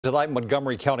Tonight,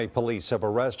 Montgomery County police have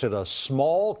arrested a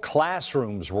small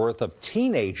classroom's worth of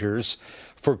teenagers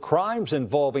for crimes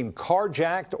involving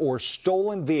carjacked or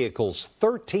stolen vehicles,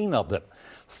 13 of them.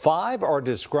 5 are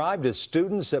described as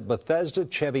students at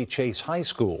Bethesda-Chevy Chase High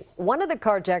School. One of the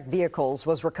carjacked vehicles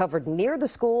was recovered near the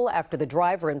school after the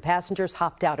driver and passengers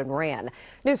hopped out and ran.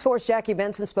 News 4's Jackie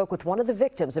Benson spoke with one of the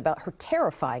victims about her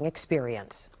terrifying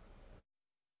experience.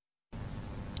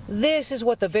 This is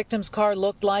what the victim's car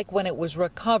looked like when it was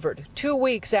recovered 2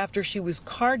 weeks after she was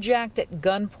carjacked at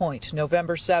gunpoint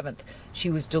November 7th. She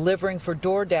was delivering for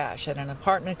DoorDash at an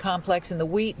apartment complex in the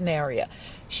Wheaton area.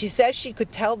 She says she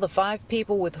could tell the 5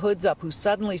 people with hoods up who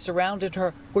suddenly surrounded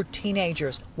her were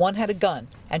teenagers. One had a gun,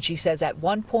 and she says at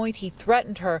one point he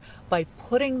threatened her by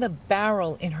putting the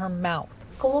barrel in her mouth.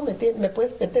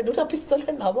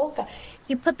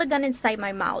 He put the gun inside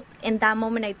my mouth. In that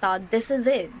moment, I thought, this is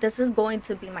it. This is going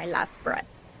to be my last breath.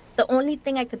 The only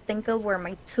thing I could think of were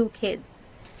my 2 kids.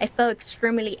 I felt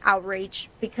extremely outraged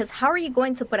because how are you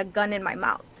going to put a gun in my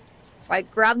mouth? So I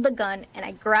grabbed the gun and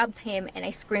I grabbed him and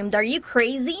I screamed, "Are you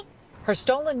crazy?" Her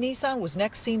stolen Nissan was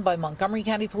next seen by Montgomery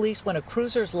County police when a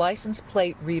cruiser's license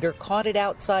plate reader caught it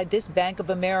outside this Bank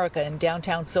of America in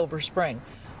downtown Silver Spring.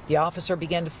 The officer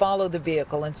began to follow the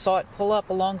vehicle and saw it pull up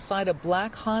alongside a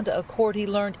black Honda Accord. He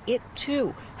learned it,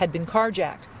 too, had been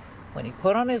carjacked. When he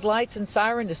put on his lights and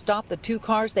siren to stop the 2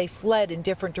 cars, they fled in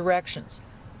different directions.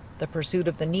 The pursuit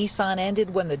of the Nissan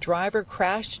ended when the driver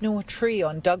crashed into a tree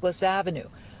on Douglas Avenue.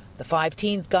 The 5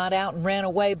 teens got out and ran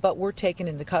away, but were taken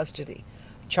into custody.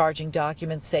 Charging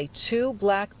documents say 2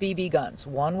 black BB guns,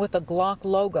 one with a Glock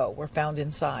logo, were found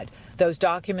inside. Those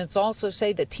documents also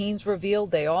say the teens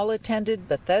revealed they all attended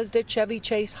Bethesda-Chevy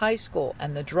Chase High School,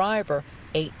 and the driver,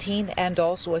 18 and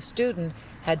also a student,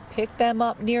 had picked them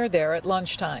up near there at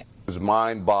lunchtime. It was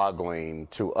mind-boggling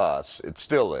to us. It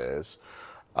still is.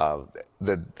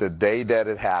 The day that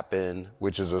it happened,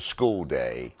 which is a school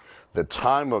day, the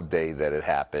time of day that it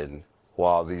happened,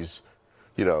 while these,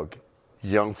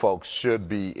 young folks should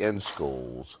be in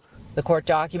schools. The court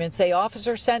documents say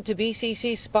officers sent to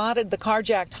BCC spotted the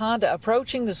carjacked Honda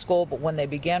approaching the school, but when they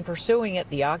began pursuing it,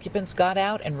 the occupants got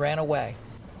out and ran away.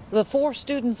 The 4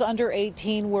 students under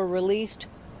 18 were released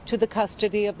to the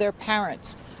custody of their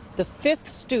parents. The 5th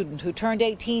student, who turned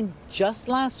 18 just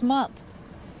last month,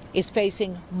 is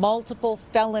facing multiple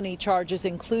felony charges,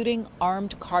 including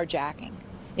armed carjacking.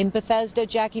 In Bethesda,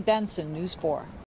 Jackie Benson, News 4.